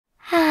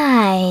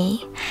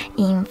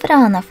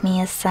front of me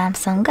is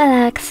Samsung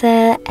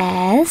Galaxy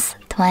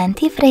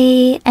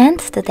S23 and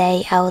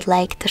today I would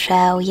like to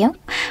show you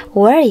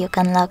where you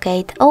can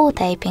locate all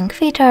typing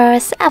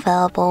features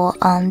available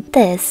on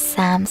this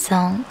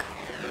Samsung.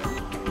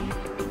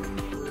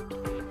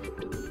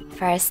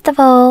 First of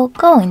all,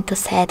 go into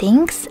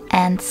Settings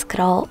and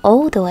scroll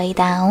all the way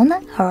down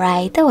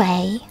right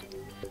away.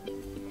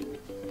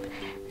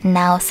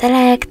 Now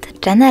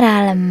select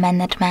General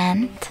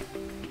Management.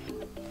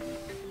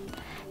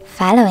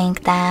 Following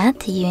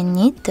that, you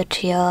need to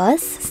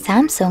choose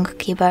Samsung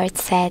keyboard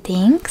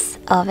settings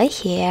over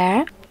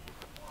here.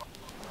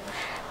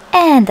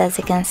 And as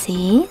you can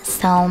see,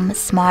 some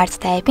smart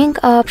typing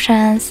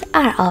options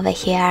are over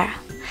here.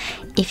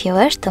 If you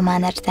wish to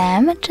manage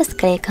them, just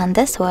click on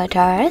the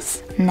switchers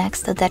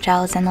next to the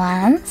chosen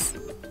ones.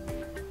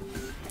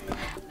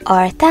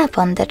 Or tap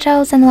on the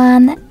chosen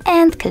one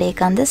and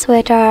click on the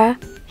switcher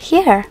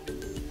here.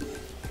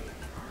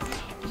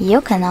 You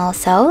can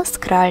also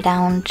scroll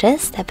down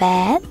just a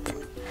bit,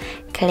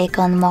 click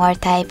on more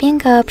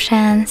typing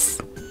options,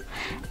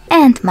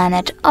 and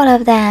manage all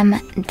of them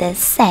the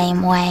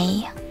same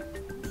way.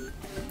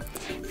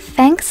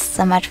 Thanks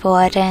so much for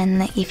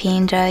watching. If you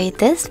enjoyed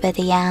this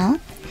video,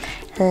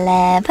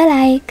 leave a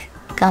like,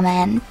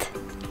 comment,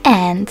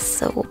 and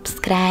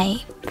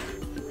subscribe.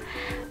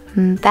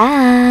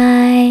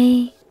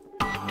 Bye!